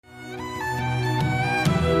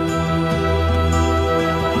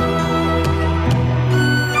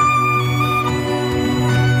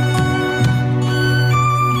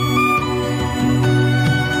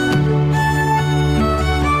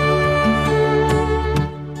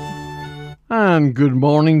And good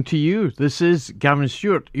morning to you. This is Gavin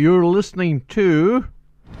Stewart. You're listening to...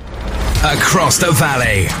 Across the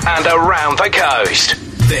valley and around the coast.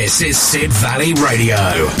 This is Sid Valley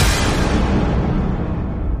Radio.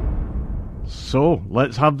 So,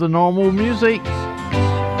 let's have the normal music.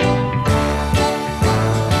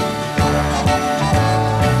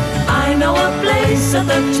 I know a place at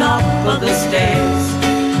the top of the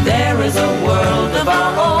stairs. There is a world of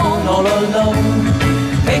our own all alone.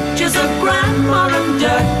 Pictures of grandma and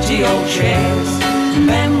dirty old chairs.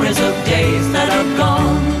 Memories of days that are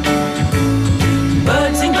gone.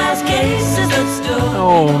 Birds in glass cases that stood.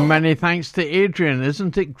 Oh, many thanks to Adrian.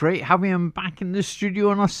 Isn't it great having him back in the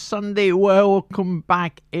studio on a Sunday? Welcome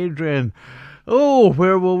back, Adrian. Oh,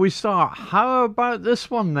 where will we start? How about this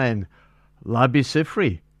one then? Labi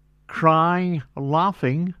Siffre. Crying,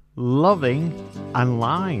 laughing, loving and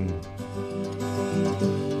lying.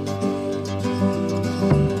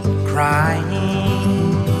 Crying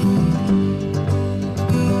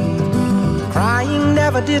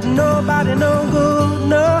never did nobody no good,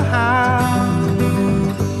 no how.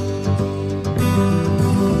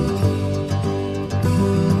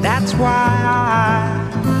 That's why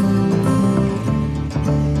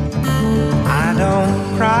I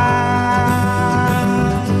don't cry.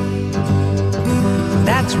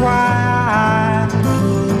 That's why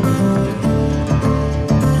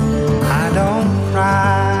I don't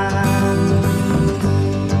cry.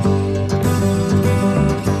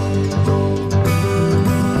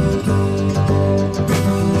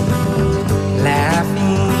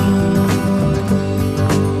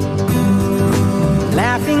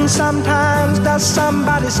 Laughing sometimes does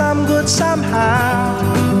somebody some good somehow.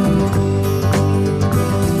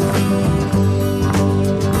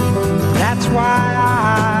 That's why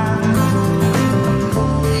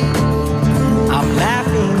I'm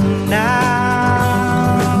laughing now.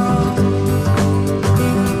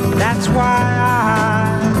 That's why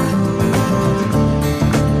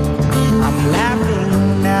I'm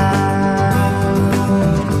laughing now.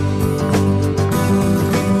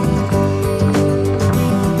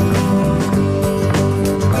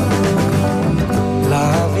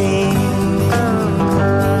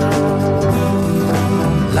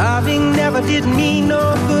 Loving never did me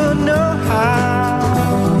no good, no how,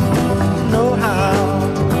 no how.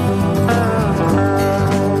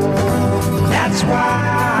 That's why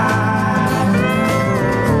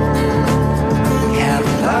I can't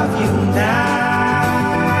love you now.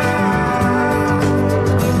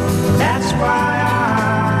 That's why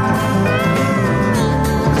I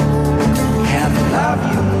can't love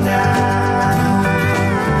you now.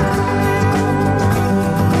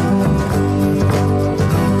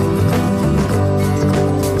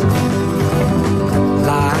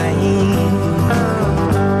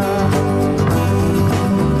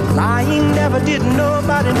 Never did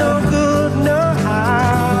nobody no good, no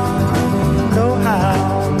how, no how.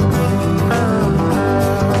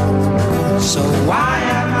 So why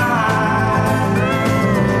am I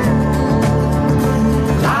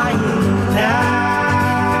lying now?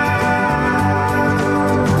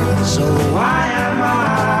 So why am I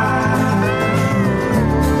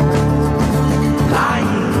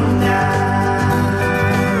lying now?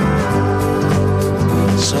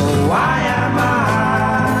 So why am I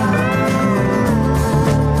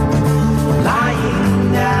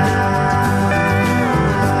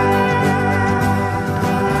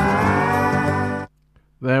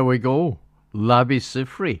There we go. Labi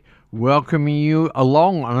Siffre welcoming you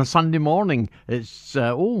along on a Sunday morning. It's,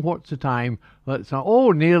 what's the time?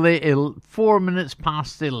 Nearly 4 minutes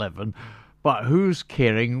past 11. But who's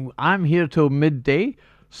caring? I'm here till midday.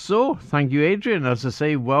 So, thank you, Adrian. As I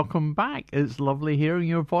say, welcome back. It's lovely hearing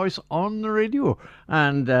your voice on the radio.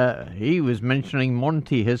 And he was mentioning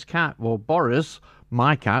Monty, his cat. Well, Boris,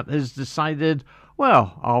 my cat, has decided,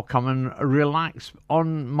 well, I'll come and relax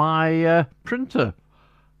on my printer.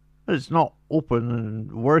 It's not open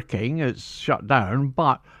and working, it's shut down,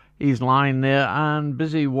 but he's lying there and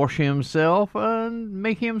busy washing himself and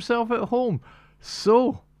making himself at home.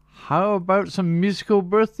 So, how about some musical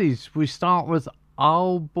birthdays? We start with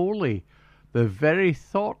Al Bowley, The Very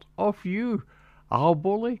Thought of You. Al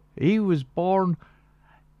Bowley, he was born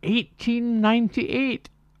 1898.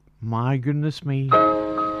 My goodness me.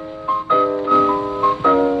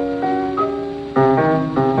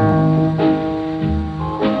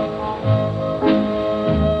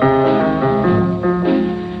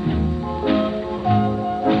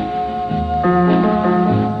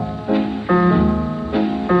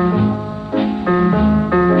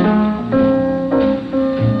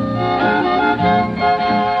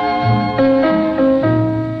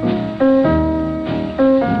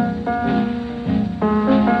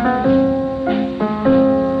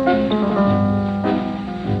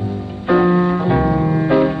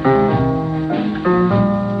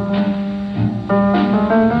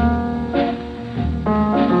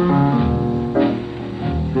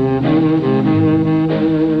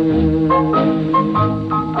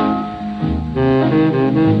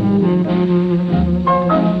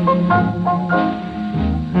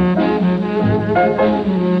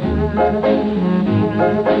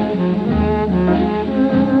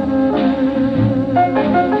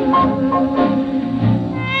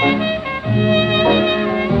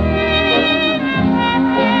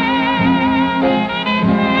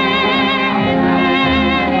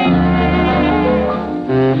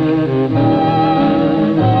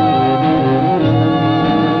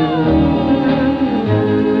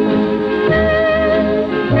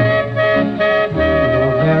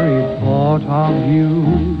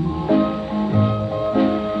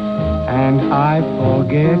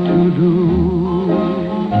 Forget to do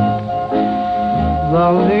the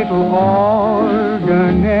little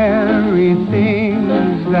ordinary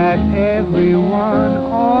things that everyone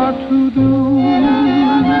ought to do.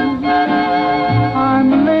 I'm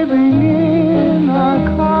living in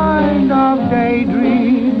a kind of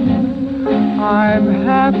daydream. I'm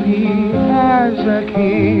happy as a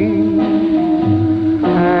king,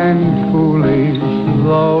 and foolish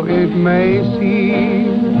though it may seem,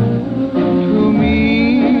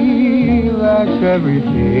 that's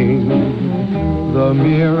everything, the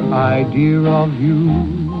mere idea of you,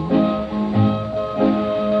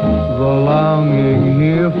 the longing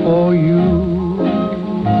here for you.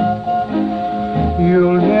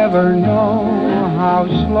 You'll never know how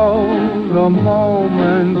slow the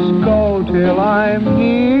moments go till I'm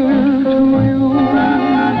near to you.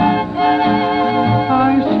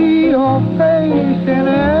 I see your face in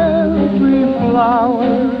every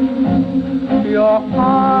flower, your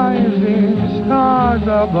eyes in stars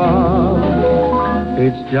above.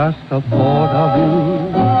 It's just the thought of you,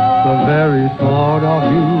 the very thought of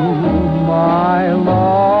you, my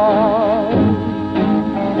love.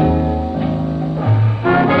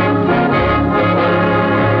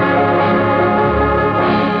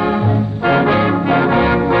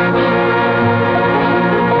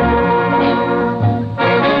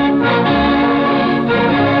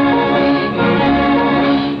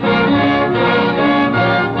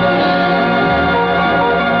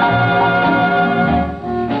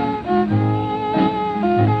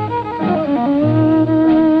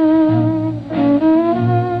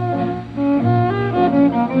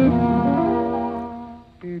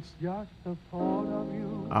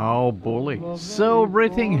 Al Bowley,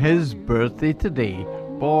 celebrating his birthday today,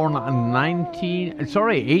 born in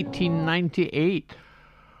 1898.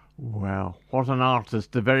 Well, what an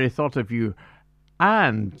artist, the very thought of you.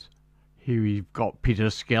 And here we've got Peter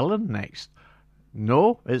Skellern next.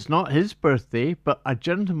 No, it's not his birthday, but a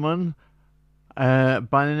gentleman by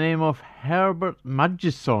the name of Herbert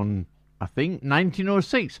Madgison, I think,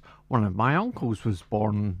 1906. One of my uncles was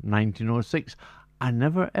born in 1906. I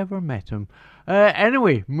never ever met him.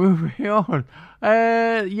 Anyway, moving on.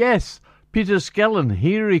 Yes, Peter Skellern,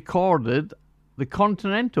 he recorded The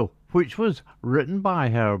Continental, which was written by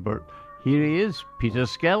Herbert. Here he is, Peter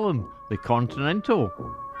Skellern, The Continental.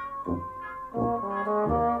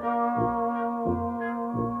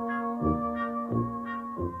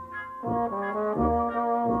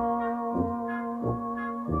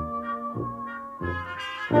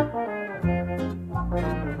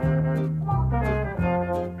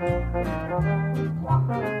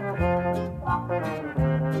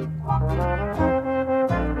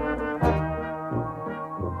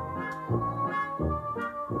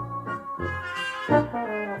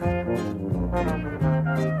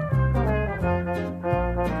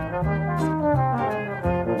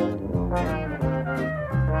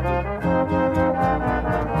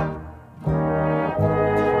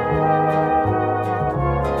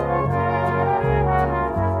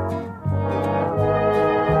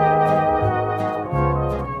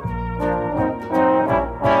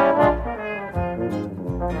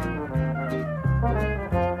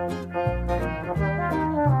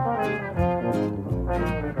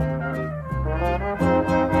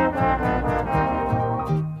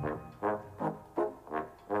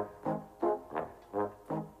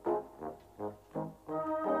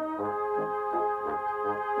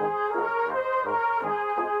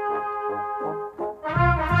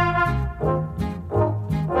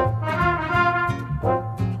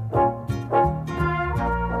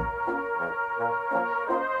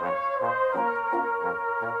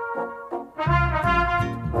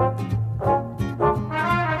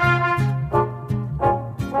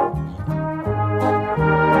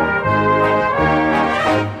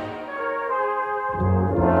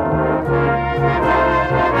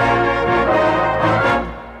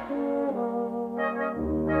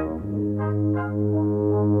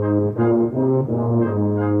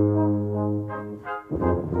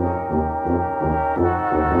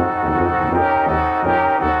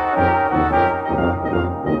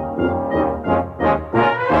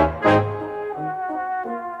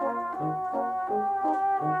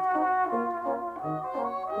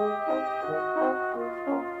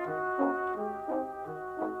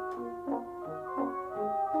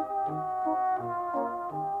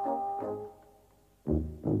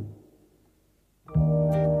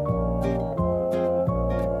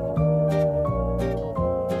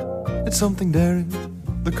 something daring,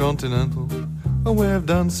 the continental, a way of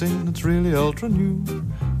dancing that's really ultra new.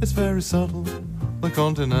 It's very subtle, the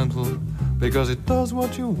continental, because it does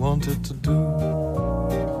what you want it to do.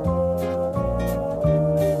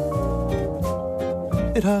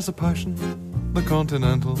 It has a passion, the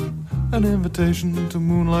continental, an invitation to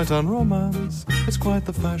moonlight and romance. It's quite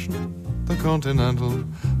the fashion, the continental,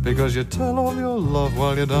 because you tell all your love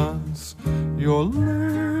while you dance. Your lips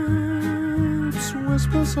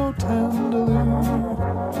whisper so tenderly,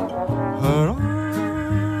 her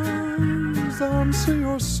eyes answer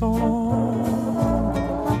your song.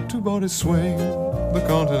 Two bodies swaying, the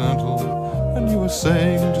continental, and you are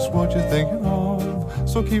saying just what you're thinking of.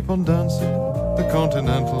 So keep on dancing, the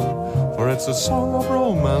continental, for it's a song of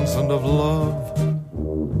romance and of love.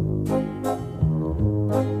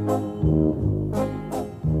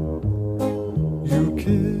 You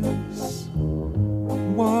kiss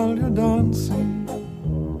while you're dancing.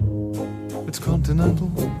 It's continental.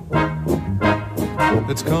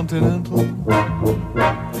 It's continental.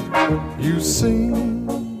 You sing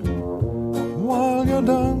while you're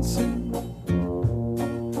dancing.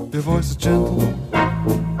 Your voice is gentle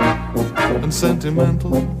and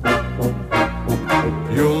sentimental.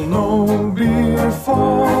 You'll know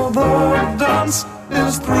before the dance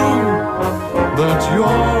is through that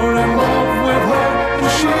you're in love with her and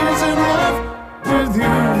she's in love with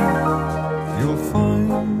you. You'll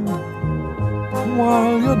find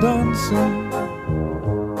while you're dancing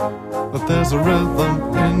that there's a rhythm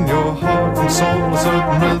in your heart and soul, a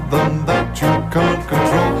certain rhythm that you can't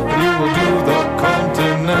control, and you will do the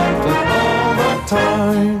continental all the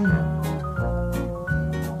time.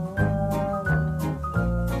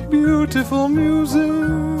 Beautiful music,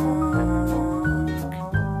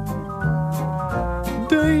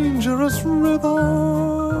 dangerous rhythm.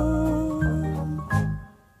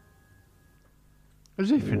 Is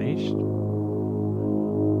he finished?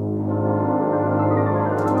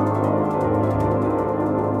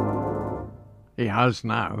 He has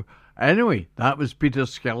now. Anyway, that was Peter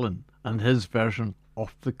Skellern and his version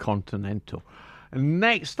of the Continental. And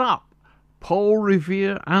next up, Paul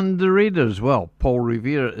Revere and the Raiders. Well, Paul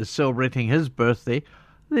Revere is celebrating his birthday.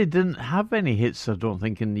 They didn't have any hits, I don't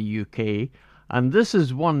think, in the UK. And this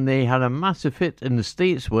is one they had a massive hit in the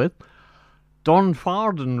States with. Don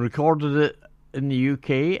Farden recorded it in the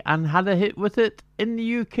UK and had a hit with it in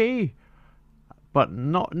the UK, but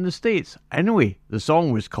not in the States. Anyway, the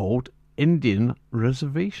song was called Indian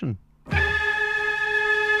Reservation.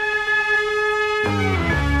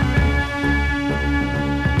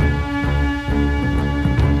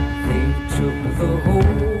 The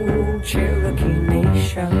whole Cherokee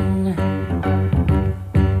Nation,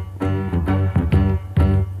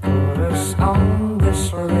 put us on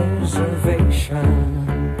this reservation,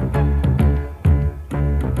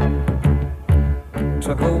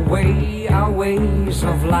 took away our ways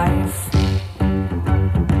of life,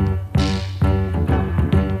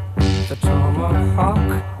 the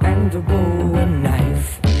tomahawk and the bow and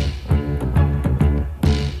knife.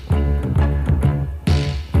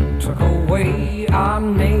 Away our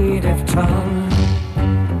native tongue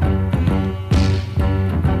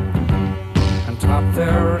and taught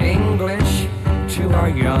their English to our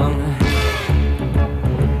young.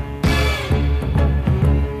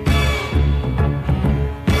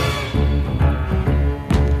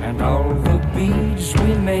 And all the beads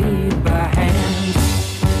we made by hand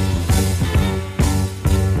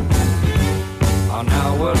are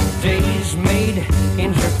nowadays made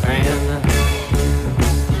in Japan.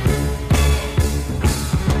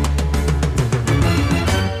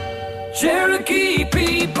 Cherokee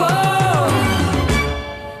people,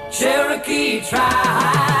 Cherokee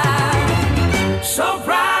tribe, so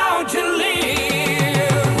proud to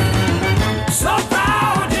live, so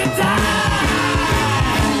proud to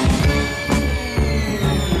die.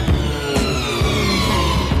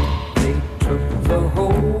 They took the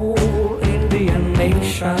whole Indian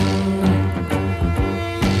nation,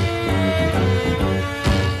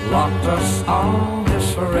 locked us on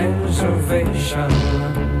this reservation.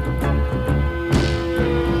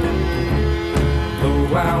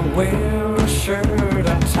 I wear a shirt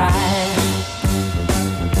and tie,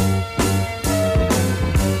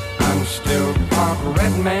 I'm still part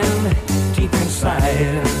red man deep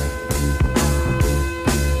inside.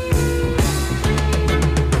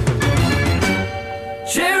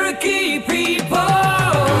 Cherokee people,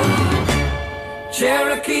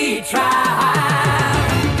 Cherokee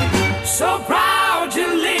tribe, so proud to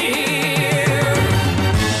live,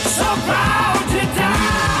 so proud to die.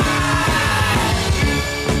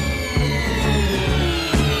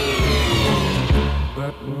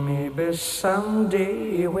 Maybe Maybe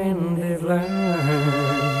someday when they've learned,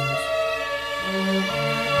 the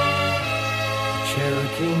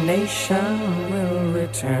Cherokee Nation will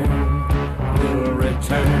return, will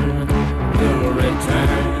return, will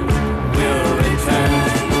return, will return,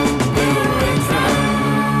 will return.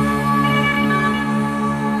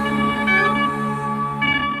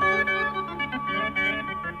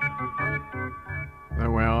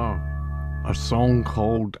 There we are. A song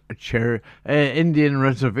called Indian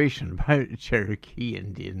Reservation, about Cherokee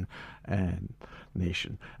Indian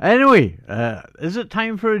Nation. Anyway, is it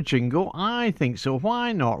time for a jingle? I think so.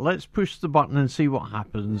 Why not? Let's push the button and see what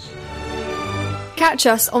happens. Catch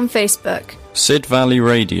us on Facebook, Sid Valley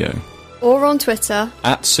Radio, or on Twitter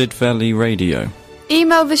 @Sid Valley Radio.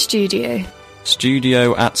 Email the studio,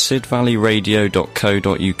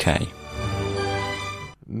 studio@sidvalleyradio.co.uk.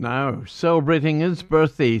 Now, celebrating his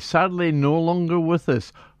birthday, sadly no longer with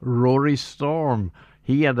us, Rory Storm.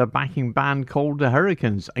 He had a backing band called the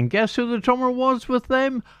Hurricanes, and guess who the drummer was with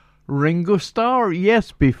them? Ringo Starr.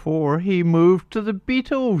 Yes, before he moved to the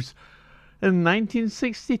Beatles. In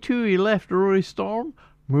 1962 he left Rory Storm,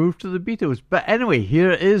 moved to the Beatles. But anyway,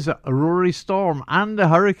 here is Rory Storm and the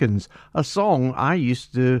Hurricanes, a song I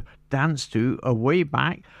used to dance to way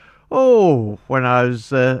back. Oh, when I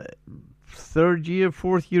was third year,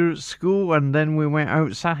 fourth year at school, and then we went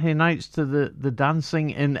out Saturday nights to the dancing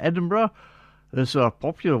in Edinburgh. This is a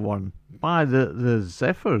popular one by the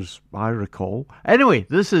Zephyrs, I recall. Anyway,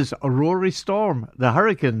 this is Rory Storm, the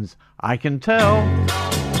Hurricanes, I Can Tell.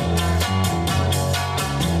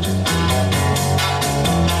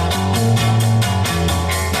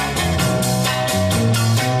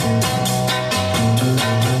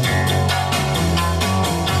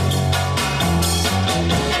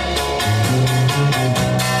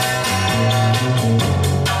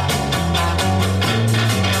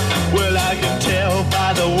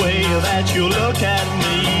 You look at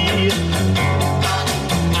me,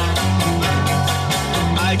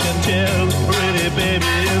 I can tell, pretty baby,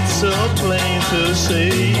 it's so plain to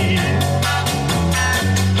see.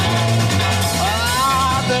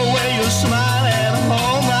 Ah, the way you smile and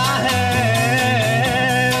hold my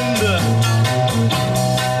hand.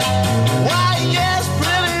 Why, yes,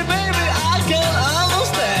 pretty baby, I can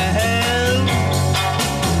understand.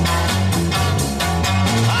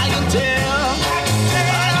 I can tell.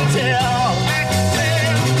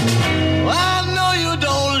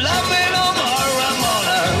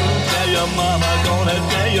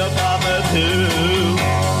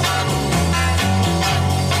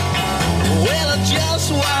 Well,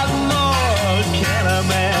 just what more can a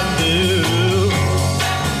man do?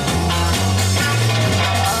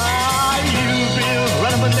 Ah, you've been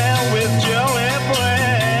running me down with Joey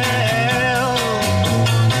Brown.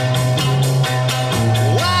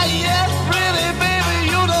 Why, yes, pretty baby,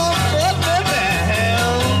 you don't put me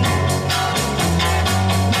down.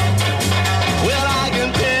 Well, I can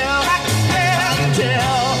tell, I can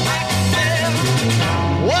tell.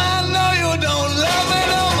 Well, no, you don't love me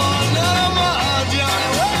no more, no more, Johnny.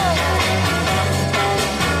 Whoa.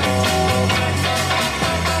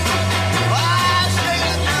 Ah, shake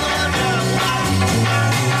it,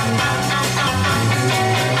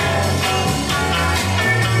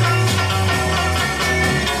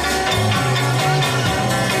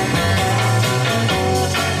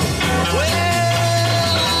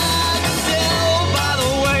 well, I can tell by the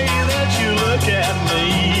way that you look at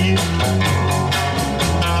me.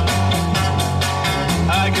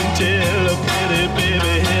 I can tell a pretty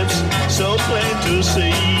baby, it's so plain to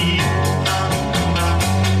see.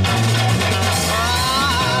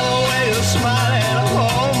 Ah, the way you smile and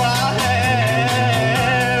hold my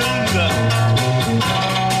hand.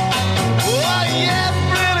 Oh, yes,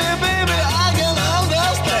 pretty baby, I can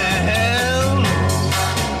understand.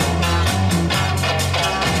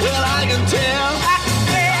 Well, I can tell, I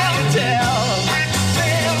can tell.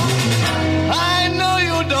 I know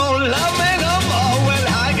you don't love me no more. Well, I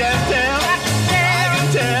can tell, I can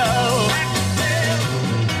tell.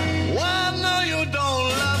 Well, no, you don't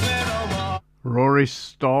love me no more. Rory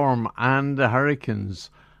Storm and the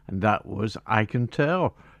Hurricanes, and that was I Can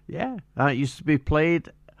Tell. Yeah, that used to be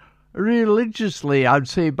played religiously, I'd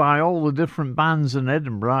say, by all the different bands in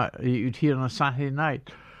Edinburgh you'd hear on a Saturday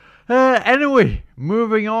night. Anyway,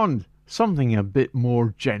 moving on, something a bit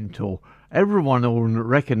more gentle. Everyone will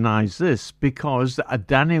recognise this because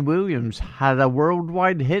Danny Williams had a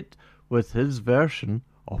worldwide hit with his version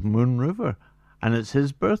of Moon River, and it's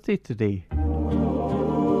his birthday today.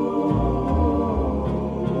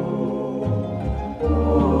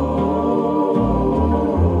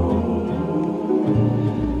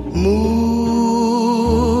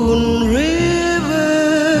 Moon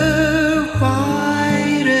River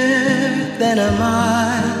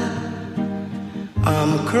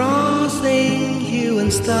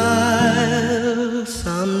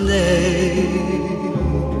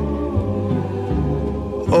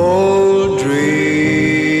old dream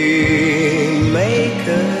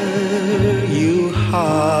maker, you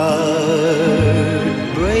heartbreaker,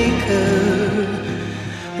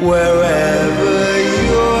 wherever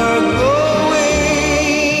you're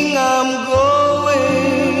going, I'm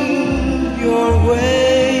going your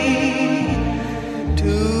way. Two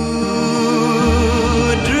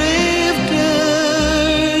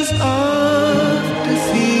drifters off to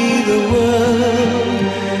see the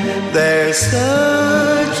world. There's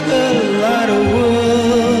such a lot of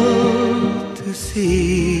world to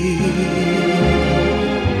see.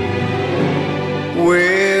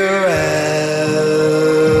 We're after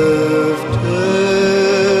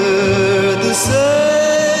the same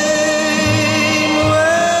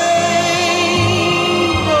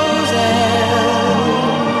rainbows and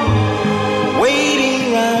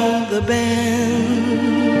waiting round the bend.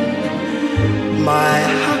 My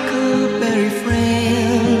huckleberry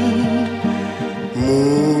friend,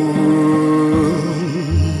 Moon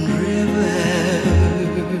River,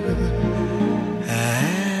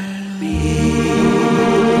 and me.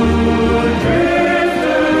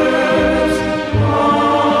 Drifters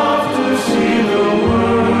off to see the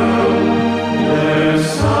world. There's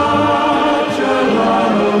such a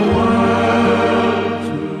lot of world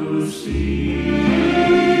to see.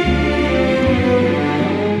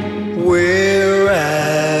 We're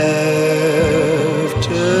after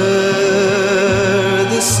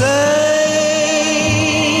the same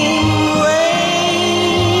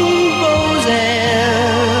rainbows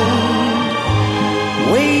and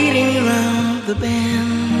waiting round the bend.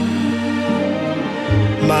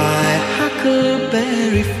 My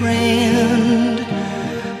huckleberry friend,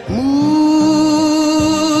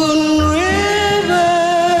 Moon River,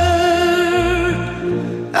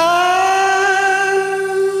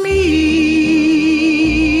 and me.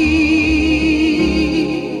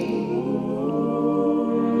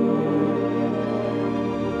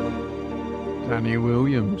 Danny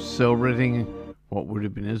Williams celebrating what would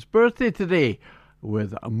have been his birthday today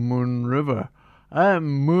with Moon River.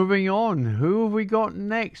 Moving on, who have we got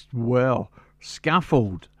next? Well,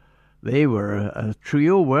 Scaffold. They were a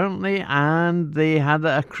trio, weren't they? And they had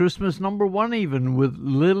a Christmas #1 even with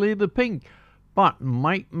Lily the Pink. But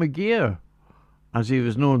Mike McGear, as he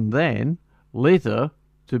was known then, later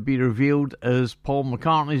to be revealed as Paul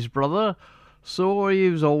McCartney's brother, so he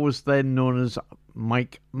was always then known as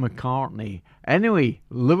Mike McCartney. Anyway,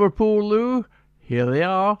 Liverpool Lou, here they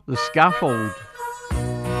are, the Scaffold.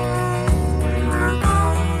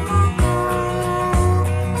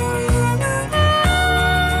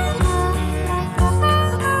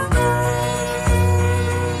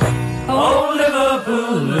 Oh,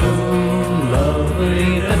 Liverpool Lou,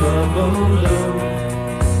 lovely Liverpool Lou,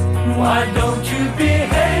 why don't you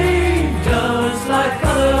behave just like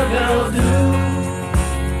other girls do?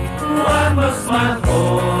 Why must my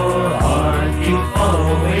poor heart keep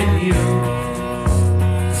following you?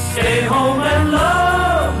 Stay home and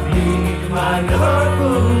love me, my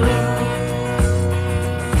Liverpool Lou.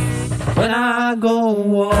 When I go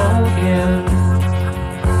walking,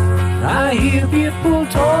 I hear people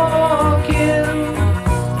talking,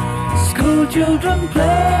 school children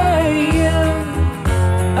playing.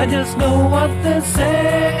 I just know what they're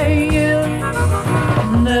saying.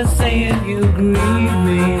 They're saying you grieve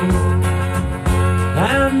me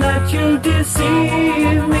and that you'll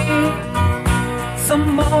deceive me.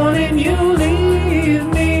 Some morning you leave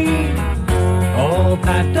me, all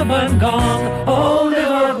packed up and gone. Oh,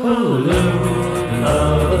 Liverpool Lou,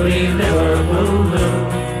 lovely Liverpool Lou,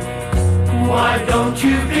 why don't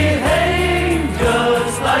you behave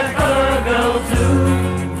just like other girls do?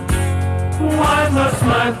 Why must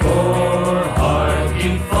my poor heart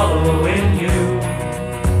keep following you?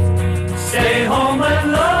 Stay home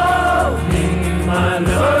and love me, my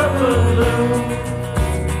Liverpool Lou.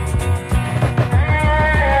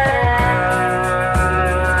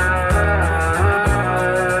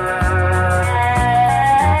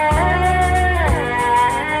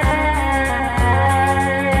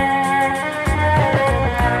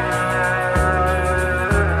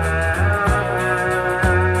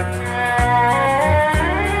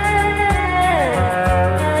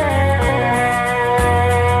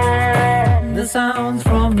 Sounds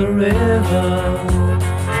from the river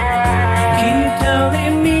keep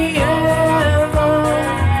telling me ever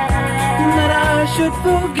that I should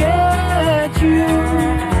forget you,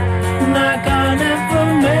 like I never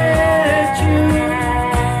met you.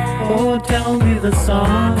 Oh, tell me the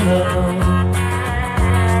sorrow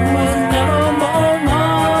was never more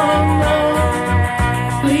long.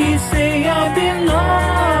 Please say I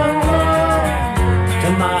belong to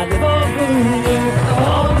my Liverpool Lou.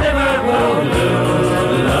 Oh, Liverpool Lou,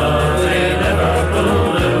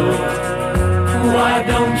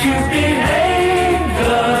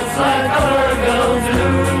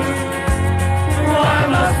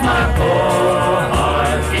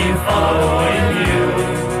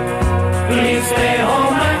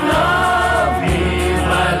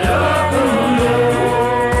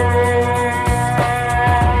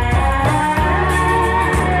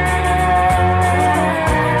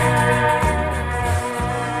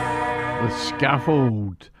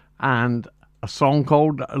 Scaffold and a song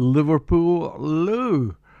called Liverpool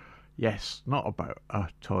Lou. Yes, not about a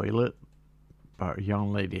toilet, about a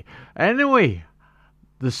young lady. Anyway,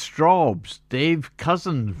 the Strawbs, Dave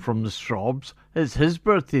Cousin from the Strawbs, it's his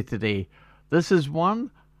birthday today. This is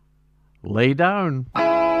one, Lay Down.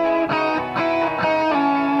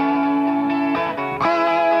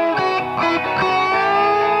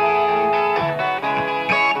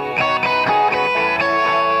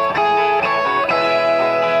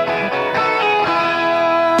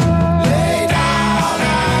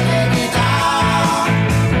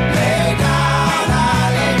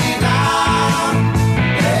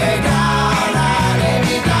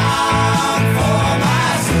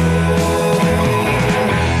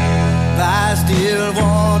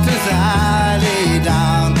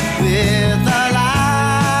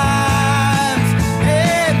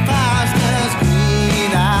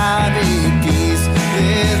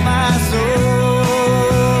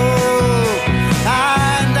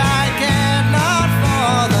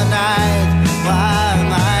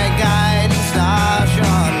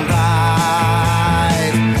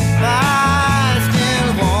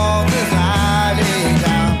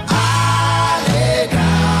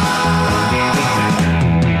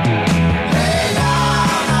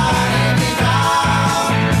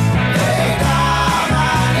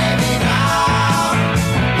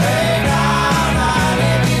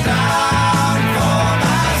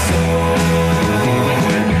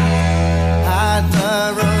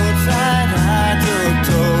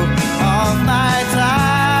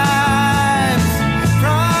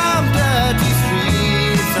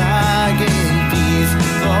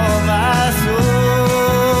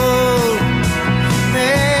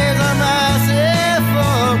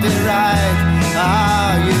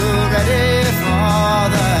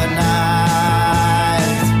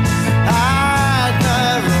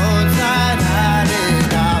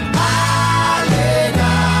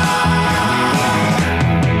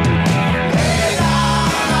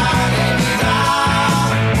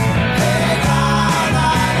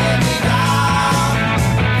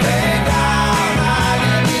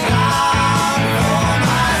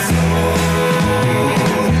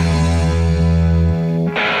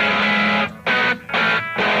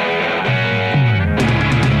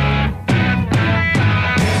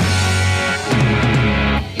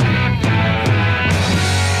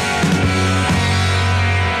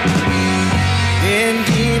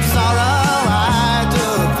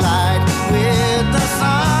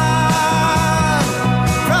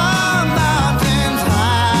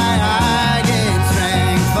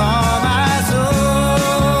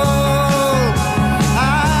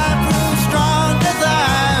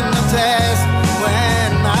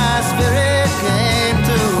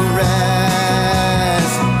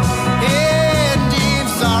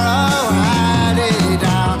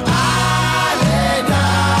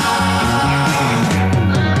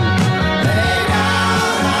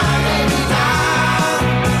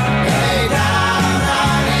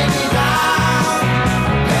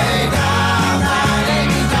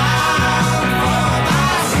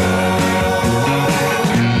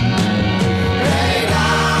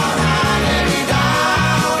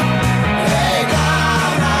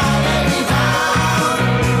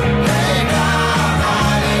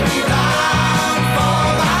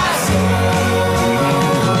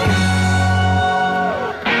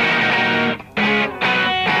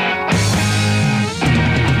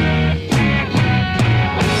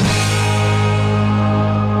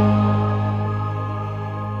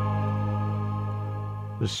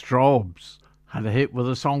 Strawbs had a hit with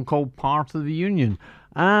a song called Part of the Union,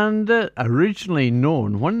 and originally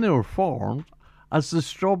known when they were formed as the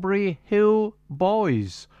Strawberry Hill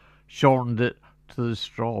Boys, shortened it to the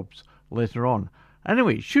Strawbs later on.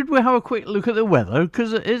 Anyway, should we have a quick look at the weather,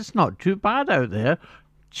 because it's not too bad out there.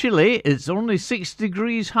 Chilly, it's only 6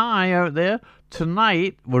 degrees high out there.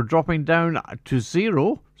 Tonight we're dropping down to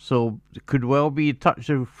 0, so it could well be a touch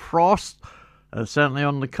of frost. Certainly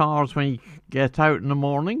on the cars when you get out in the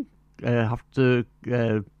morning. Have to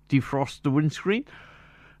defrost the windscreen.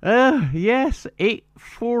 Yes,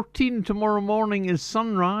 8:14 tomorrow morning is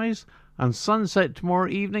sunrise, and sunset tomorrow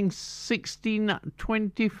evening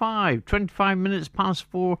 16:25. 25 minutes past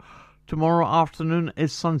 4 tomorrow afternoon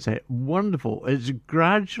is sunset. Wonderful. It's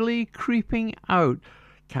gradually creeping out.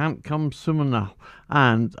 Can't come soon enough.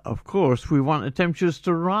 And, of course, we want the temperatures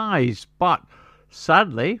to rise, but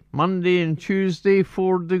sadly, Monday and Tuesday,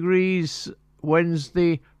 4 degrees.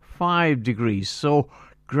 Wednesday, 5 degrees. So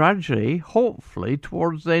gradually, hopefully,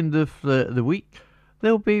 towards the end of the week,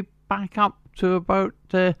 they'll be back up to about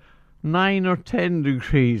 9 or 10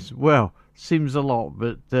 degrees. Well, seems a lot,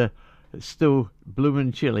 but it's still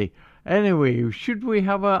bloomin' chilly. Anyway, should we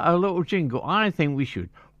have a little jingle? I think we should.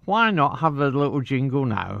 Why not have a little jingle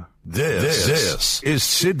now? This is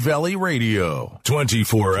Sid Valley Radio,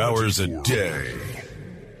 24 hours a day.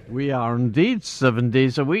 We are indeed 7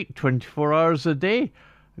 days a week, 24 hours a day.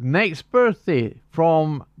 Next birthday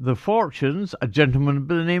from The Fortunes, a gentleman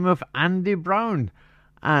by the name of Andy Brown.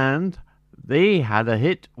 And they had a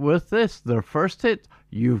hit with this, their first hit,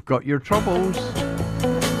 You've Got Your Troubles.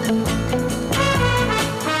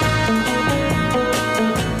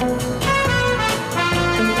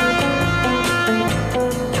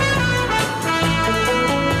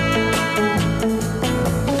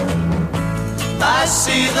 I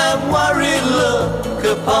see that worried look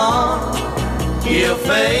upon your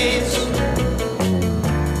face.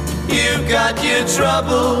 You've got your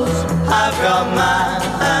troubles, I've got mine.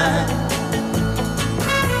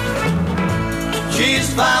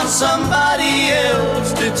 She's found somebody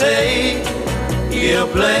else to take your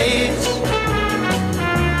place.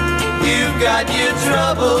 You've got your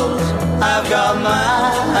troubles, I've got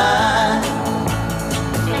mine.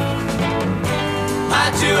 I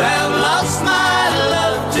too have lost my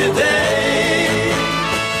love today.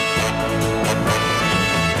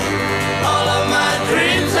 All of my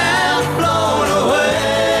dreams have flown away.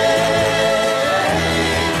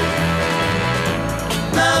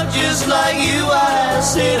 Now just like you I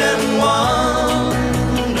sit and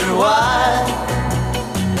wonder why.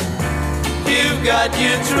 You've got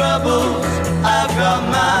your troubles, I've got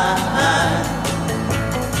mine.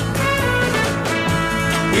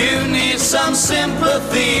 You need some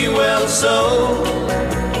sympathy, well so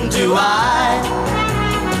do I.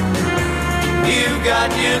 You've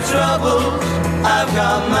got your troubles, I've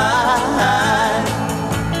got mine.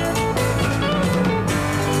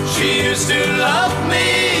 She used to love me,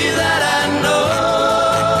 that I know,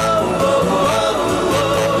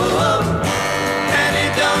 and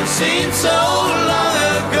it don't seem so long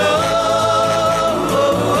ago.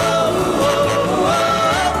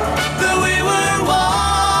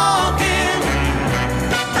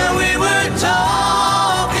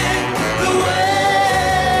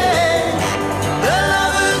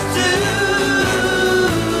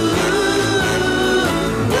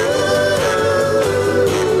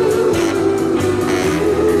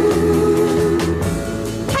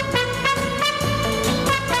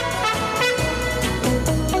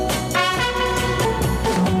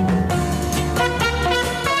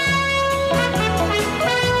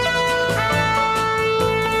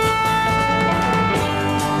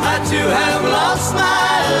 To have lost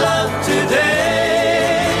my love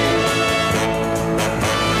today.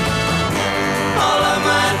 All of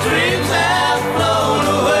my dreams have flown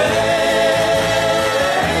away.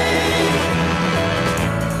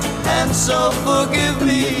 And so forgive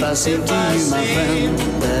me if I say to you, my friend,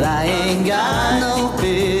 that I ain't got no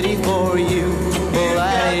pity for you. Well,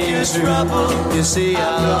 I ain't trouble. You see, I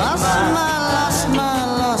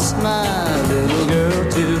lost my little girl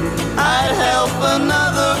too. I'd help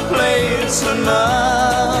another place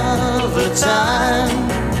another time.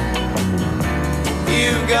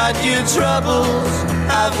 You've got your troubles,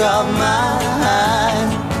 I've got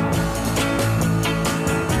mine.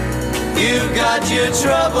 You've got your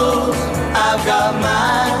troubles, I've got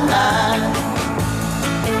mine.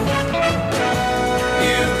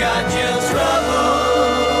 You've got your troubles,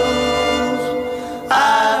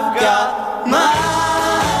 I've got mine.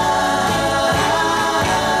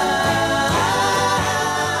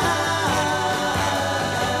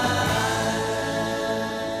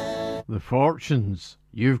 The Fortunes,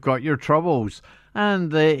 You've Got Your Troubles.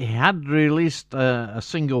 And they had released a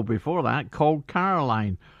single before that called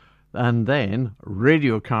Caroline. And then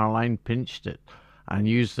Radio Caroline pinched it and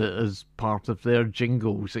used it as part of their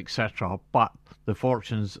jingles, etc. But the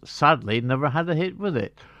Fortunes, sadly, never had a hit with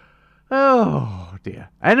it. Oh, dear.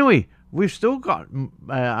 Anyway, we've still got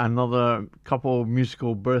another couple of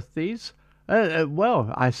musical birthdays.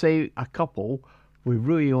 Well, I say a couple. We've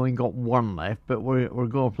really only got one left, but we're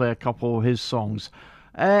going to play a couple of his songs.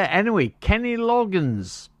 Anyway, Kenny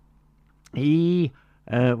Loggins. He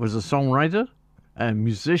was a songwriter, a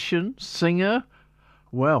musician, singer.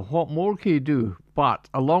 Well, what more can you do? But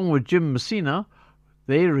along with Jim Messina,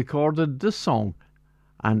 they recorded this song.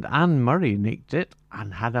 And Anne Murray nicked it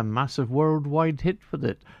and had a massive worldwide hit with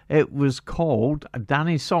it. It was called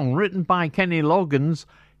Danny's Song, written by Kenny Loggins.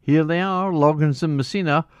 Here they are, Loggins and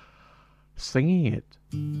Messina, singing it.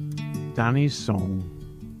 Danny's Song.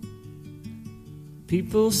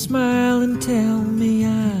 People smile and tell me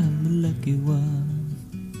I'm the lucky one,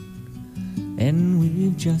 and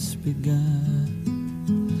we've just begun.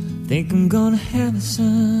 Think I'm gonna have a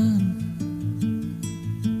son.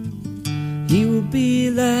 He will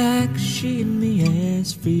be like she and me,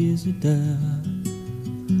 as free as a dove,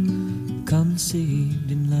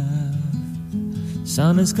 conceived in love.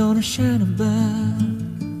 Sun is gonna shine above.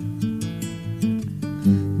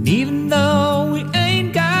 And even though we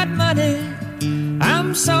ain't got money,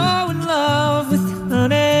 I'm so in love with you,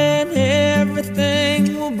 honey, and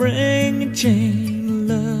everything will bring a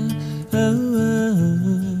chain of love.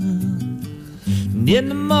 And in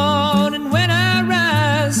the morning when I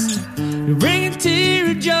rise, you bring a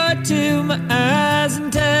tear of joy to my eyes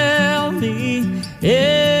and tell me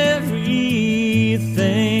everything's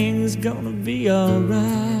gonna be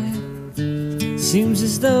alright. Seems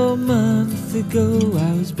as though a month ago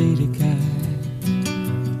I was beta guy,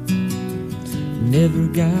 never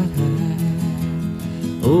got high,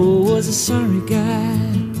 oh, was a sorry guy.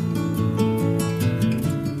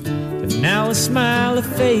 But now I smile a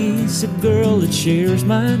face, a girl that shares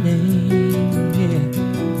my name, yeah.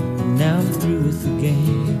 Now I'm through with the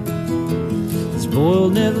game. This boy will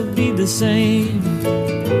never be the same.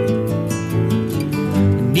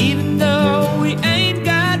 And even though we ain't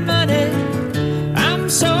got money, I'm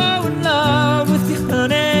so in love with you,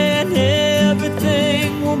 honey, and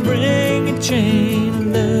everything will bring a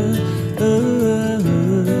chain of love.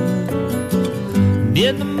 And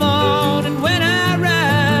in the morning when I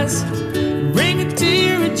rise, bring a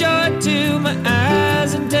tear of joy to my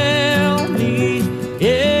eyes and tell me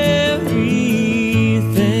everything's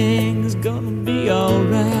gonna be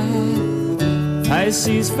alright.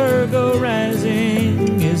 Pisces, Virgo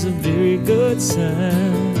rising is a very good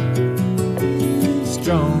sign,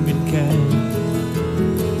 strong and kind,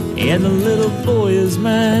 and the little boy is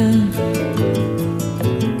mine.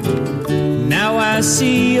 Now I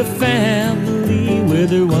see a family where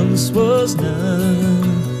there once was none.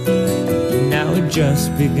 Now it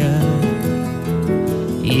just begun.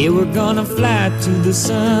 Yeah, we're gonna fly to the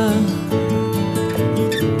sun.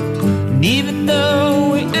 And even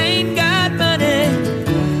though we ain't got money,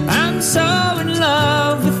 I'm so in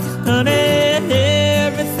love with you, honey, and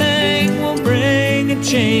everything will bring a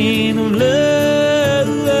chain of love.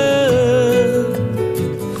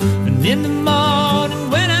 And in the morning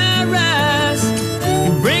when I rise,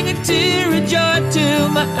 you bring a tear of joy to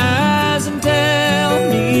my eyes and tell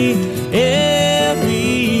me everything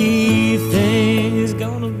is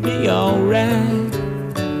gonna be alright.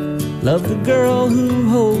 Love the girl who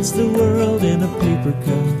holds the world in a paper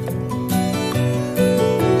cup.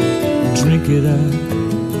 Drink it up.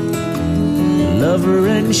 Love her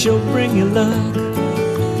and she'll bring you luck.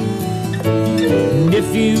 And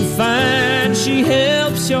if you find she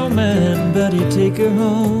helps your mind, buddy, take her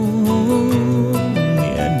home.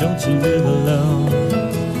 Yeah, don't you live alone.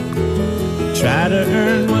 Try to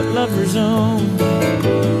earn what lovers own.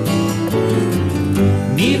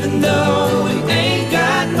 And even though we ain't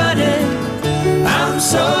got money, I'm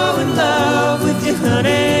so in love with you, honey,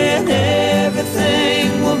 and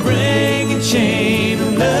everything will bring a chain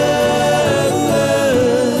of love.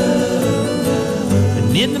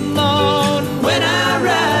 And in the morning when I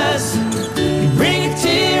rise, you bring a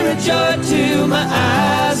tear of joy to my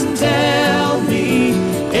eyes and tell me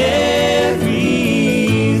everything's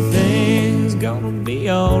gonna be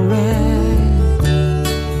alright.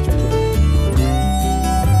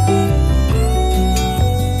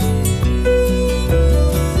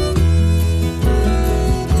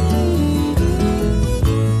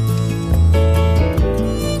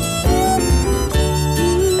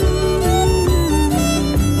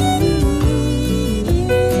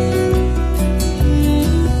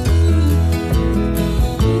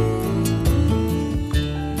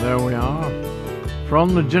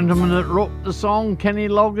 From the gentleman that wrote the song, Kenny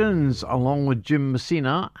Loggins, along with Jim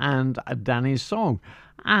Messina and Danny's song.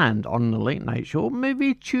 And on the late night show,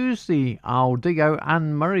 maybe Tuesday, I'll dig out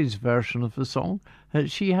Anne Murray's version of the song that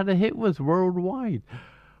she had a hit with worldwide.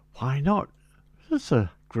 Why not? It's a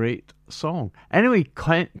great song. Anyway,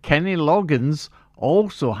 Kenny Loggins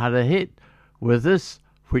also had a hit with this,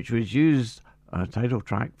 which was used a title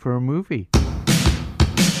track for a movie.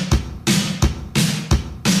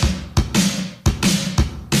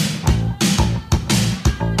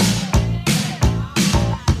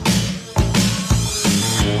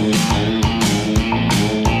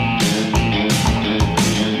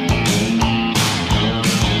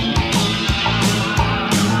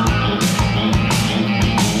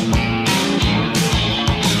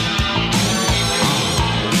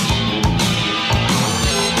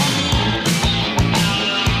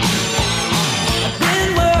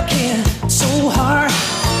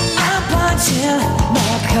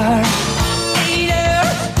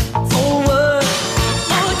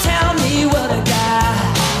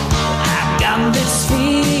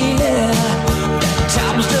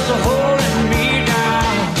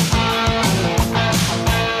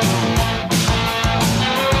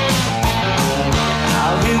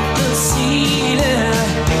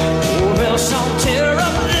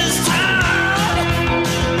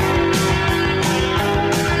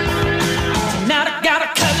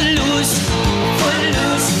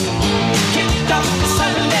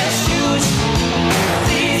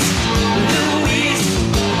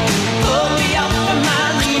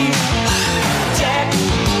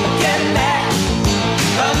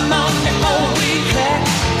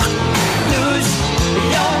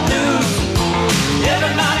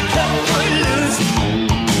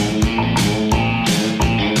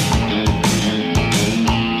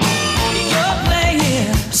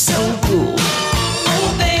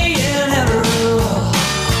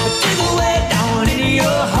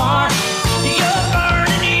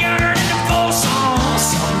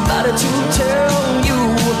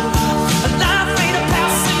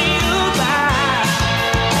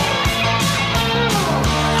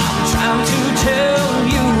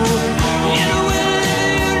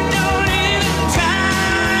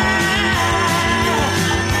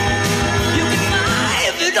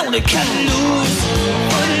 only cut loose,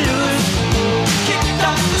 footloose, kicked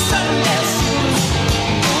off the Sunday shoes.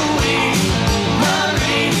 Ooh-wee,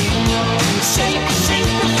 Marie, shake,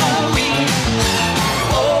 shake the Marie.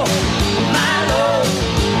 Oh, my Lord,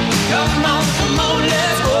 come on,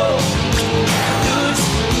 let's go. Loose,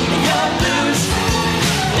 you're loose,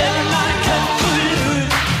 everybody cut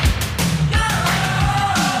footloose.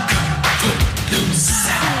 Footloose,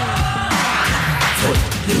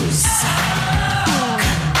 footloose.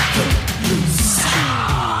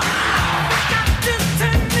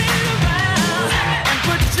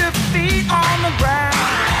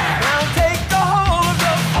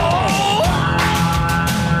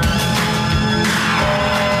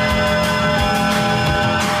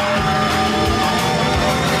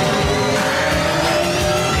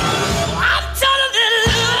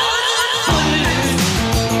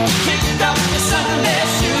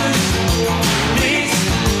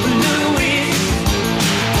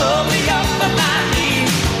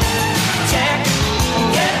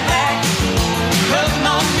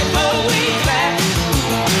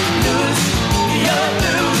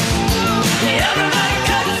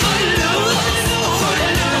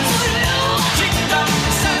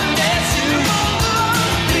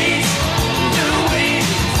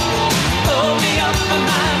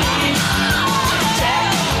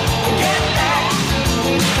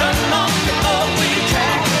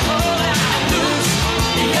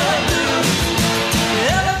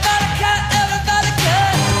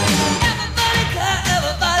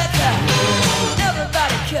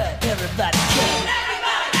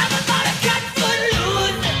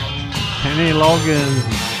 Kenny Loggins,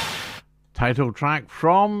 title track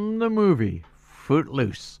from the movie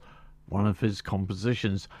Footloose, one of his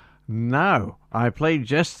compositions. Now, I played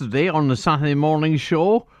yesterday on the Saturday morning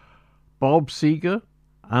show, Bob Seger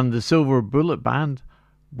and the Silver Bullet Band.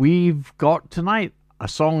 We've got tonight a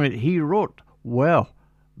song that he wrote. Well,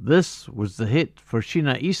 this was the hit for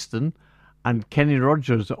Sheena Easton and Kenny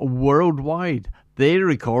Rogers worldwide. They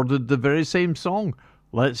recorded the very same song.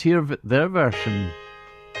 Let's hear their version.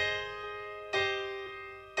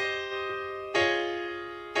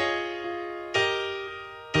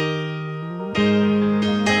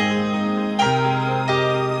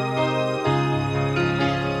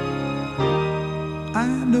 I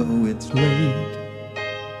know it's late.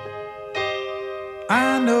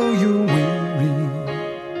 I know you're weary.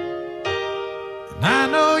 And I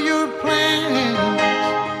know your plans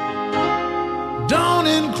don't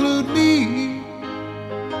include me.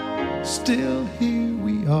 Still here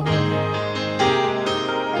we are,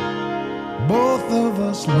 both of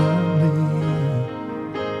us lonely,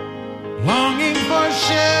 longing for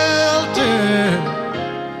shelter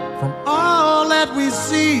from all that we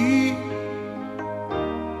see.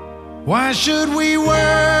 Why should we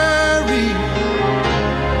worry?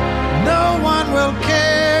 No one will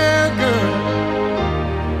care, girl.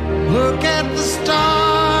 Look at the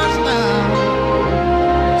stars now,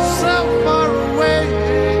 so far away.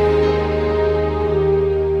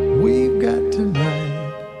 We've got tonight.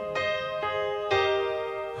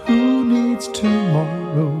 Who needs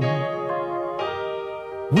tomorrow?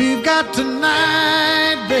 We've got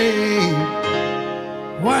tonight, babe.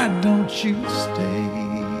 Why don't you stay?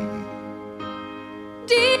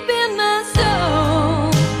 Deep in my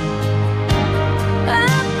soul, I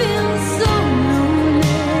feel so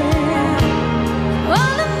lonely.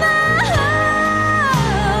 All of my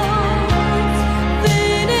heart's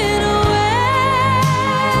fading away.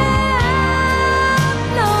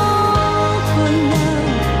 I long for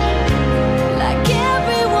love like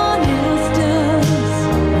everyone else does.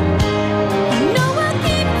 I know I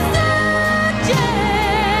keep searching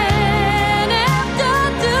after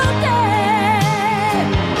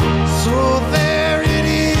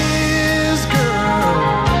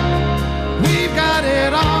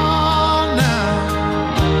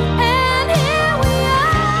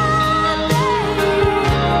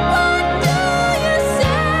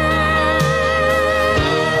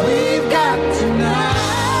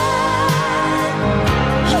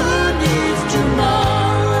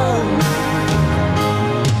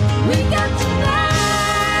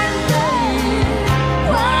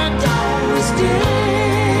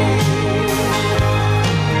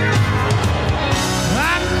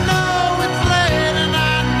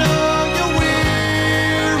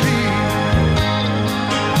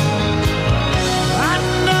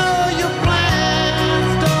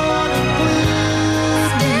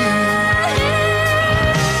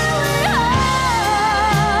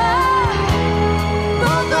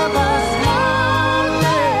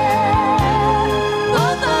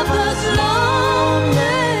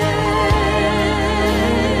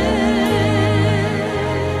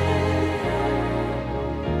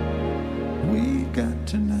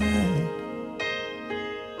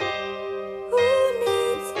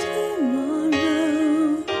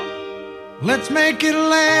Let's make it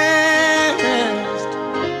last.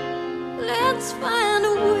 Let's find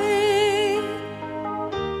a way.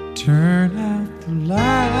 Turn out the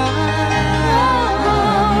light.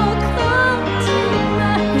 Oh, come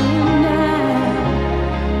tonight.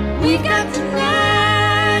 We got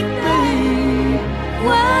tonight, babe.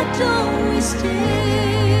 Why don't we stay?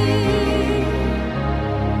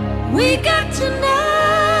 We got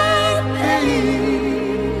tonight,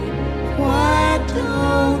 babe. Why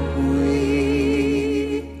don't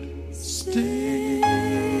we stay?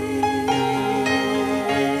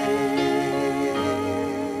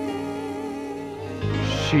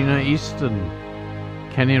 Sheena Easton,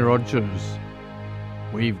 Kenny Rogers,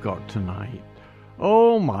 We've Got Tonight.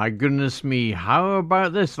 Oh my goodness me, how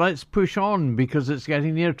about this? Let's push on because it's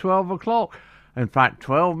getting near 12 o'clock. In fact,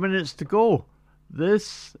 12 minutes to go.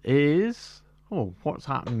 This is... Oh, what's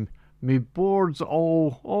happened? My board's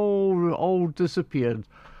all disappeared.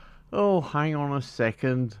 Oh, hang on a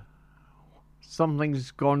second.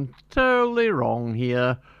 Something's gone totally wrong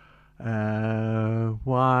here.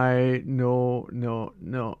 Why? No.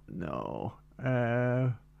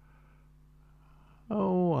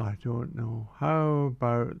 Oh, I don't know. How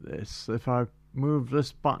about this? If I move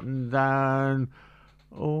this button down.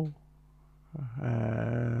 Oh.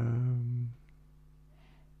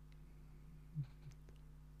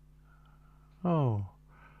 Oh.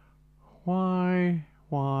 Why?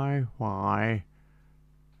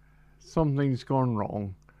 Something's gone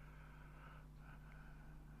wrong.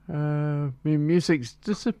 My music's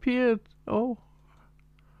disappeared. Oh.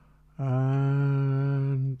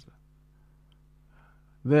 And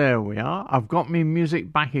there we are. I've got my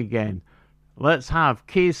music back again. Let's have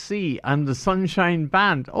KC and the Sunshine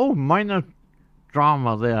Band. Oh, minor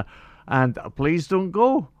drama there. And Please Don't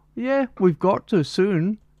Go. Yeah, we've got to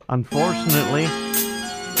soon, unfortunately.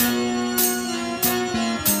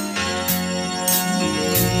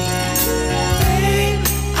 Babe,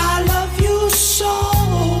 I love you so.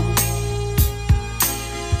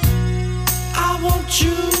 I want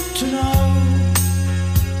you to know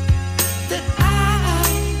that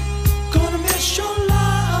I'm gonna miss your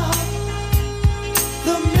love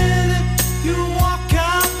the minute you walk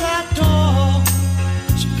out that door.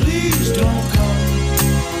 So please don't go.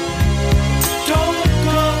 Don't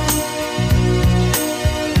go.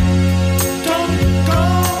 Don't go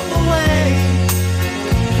away.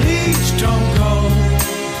 Please don't go.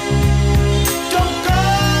 Don't go.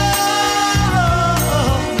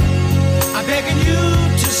 I'm begging you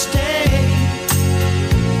to stay.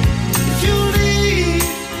 If you leave,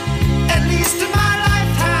 at least in my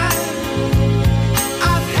lifetime,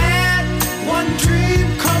 I've had one dream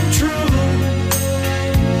come true.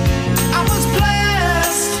 I was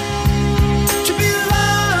blessed to be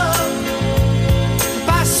loved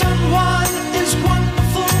by someone as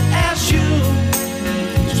wonderful as you.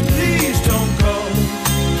 So please don't go.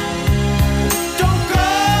 Don't go.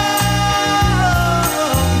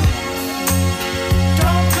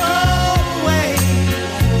 Don't go away.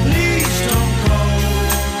 Please don't go.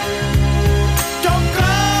 Don't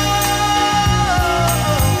go.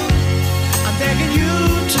 I'm begging you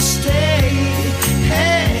to stay.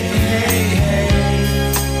 Hey, hey, hey.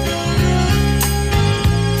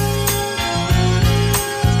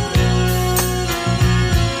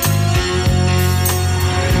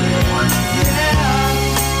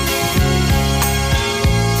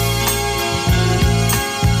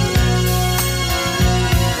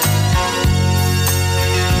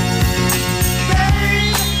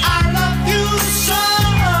 Babe, I love you so.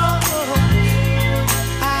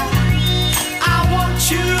 I want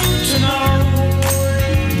you to know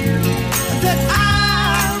that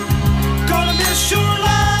I'm gonna miss your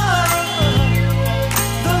love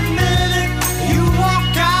the minute you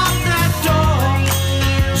walk out that door.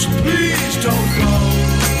 So please don't go.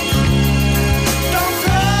 Don't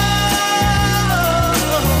go.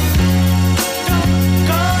 Don't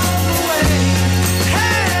go away.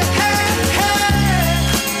 Hey, hey, hey.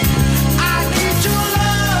 I need your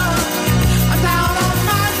love. I'm down on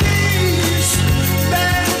my knees,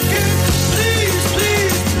 begging, please,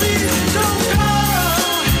 please, please don't go.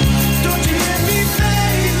 Don't you hear me,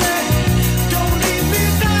 baby? Don't leave me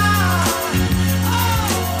down. Oh,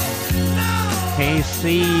 no. KC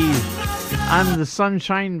and the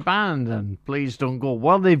Sunshine Band, and Please Don't Go.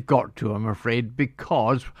 Well, they've got to, I'm afraid,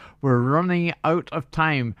 because we're running out of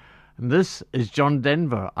time. And this is John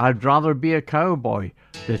Denver. I'd rather be a cowboy.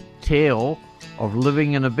 The tale of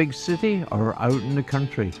living in a big city or out in the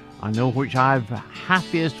country. I know which I'm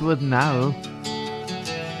happiest with now.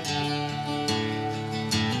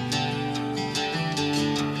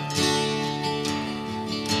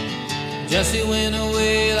 Jesse went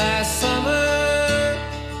away last summer.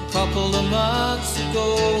 couple of months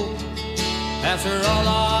ago. After all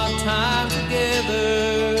our time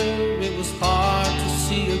together, it was hard to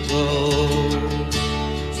see her go.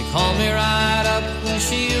 She called me right up when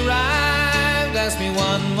she arrived, asked me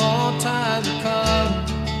one more time to come.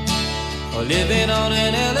 Oh, living on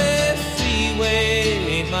an LA freeway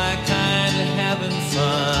ain't my kind of having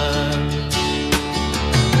fun.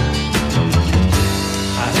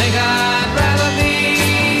 I think I'd rather be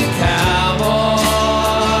a cowboy.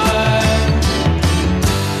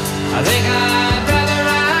 I think I'd rather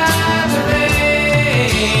ride the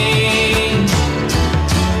range.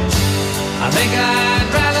 I think I'd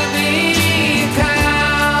rather be a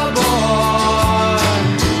cowboy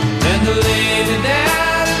than to lay me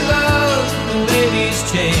down and love the lady's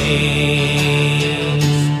chains.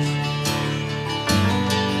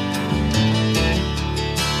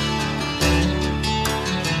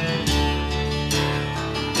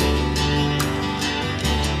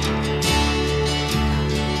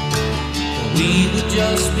 We were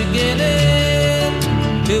just beginning,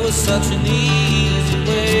 it was such an easy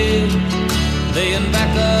way, laying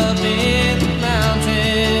back up in the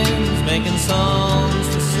mountains, making songs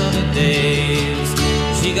for sunny days.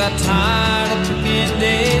 She got tired of picking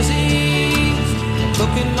daisies,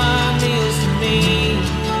 cooking my meals for me.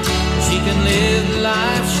 She can live the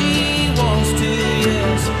life she wants to,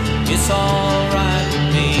 yes, it's alright with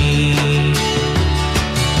me.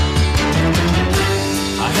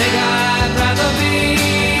 I think I'd rather be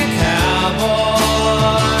a cowboy.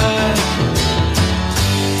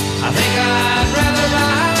 I think I'd rather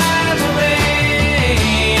ride the range.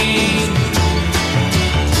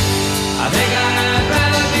 I think I'd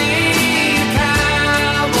rather be a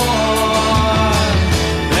cowboy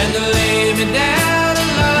than to lay me down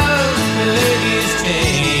and love the lady's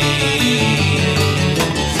chains.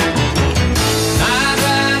 I'd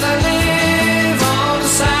rather live on the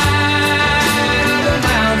side of the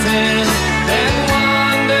mountain than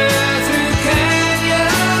wander through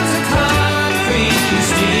canyons of concrete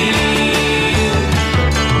steel.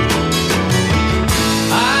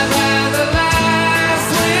 I'd rather laugh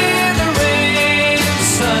with the rain and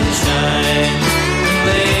sunshine than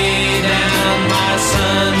lay down my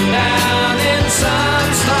sundown in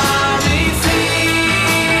some starry field.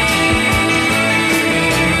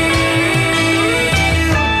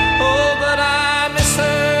 Oh, but I miss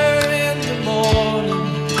her in the morning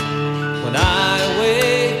when I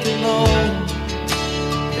wake alone.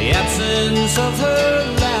 The absence of her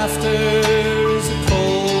laughter is a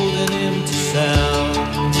cold and empty sound,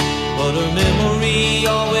 but her memory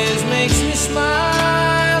always makes me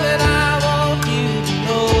smile, and I want you to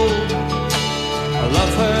know I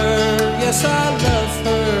love her, yes I love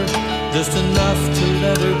her, just enough to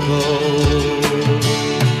let her go.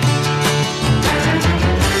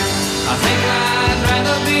 I think I'd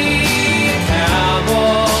rather be a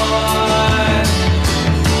cowboy.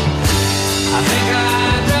 I think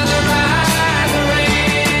I'd rather ride the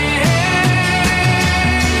range.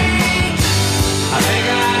 I think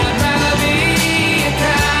I'd rather be a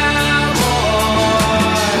cowboy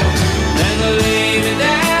than to lay me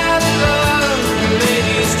down and love the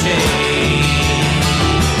lady's chain.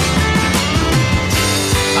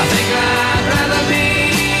 I think I'd rather be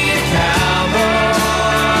a cowboy.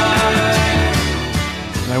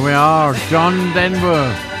 There we are, John Denver.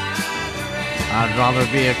 I'd rather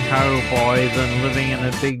be a cowboy than living in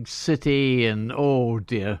a big city and, oh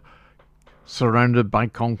dear, surrounded by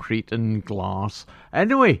concrete and glass.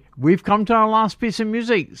 Anyway, we've come to our last piece of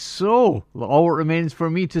music, so all it remains for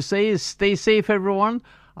me to say is stay safe, everyone.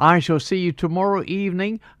 I shall see you tomorrow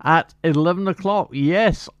evening at 11 o'clock,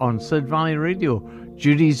 yes, on Sid Valley Radio.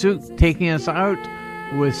 Judy Zook taking us out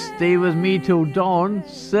with Stay With Me Till Dawn.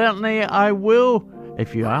 Certainly I will,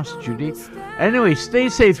 if you ask Judy. Anyway, stay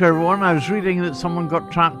safe, everyone. I was reading that someone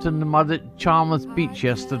got trapped in the mud at Charmouth Beach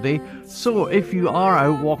yesterday. So if you are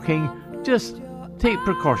out walking, just take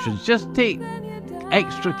precautions. Just take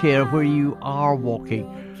extra care where you are walking.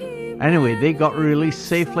 Anyway, they got released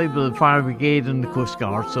safely by the Fire Brigade and the Coast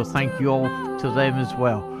Guard, so thank you all to them as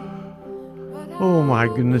well. Oh my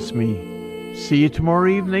goodness me. See you tomorrow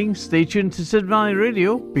evening. Stay tuned to Sid Valley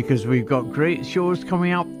Radio, because we've got great shows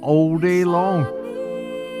coming up all day long.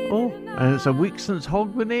 Oh, and it's a week since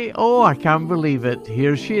Hogmanay. Oh, I can't believe it.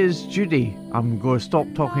 Here she is, Judy. I'm going to stop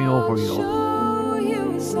talking over you. Show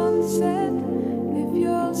you sunset if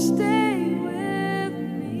you'll stay.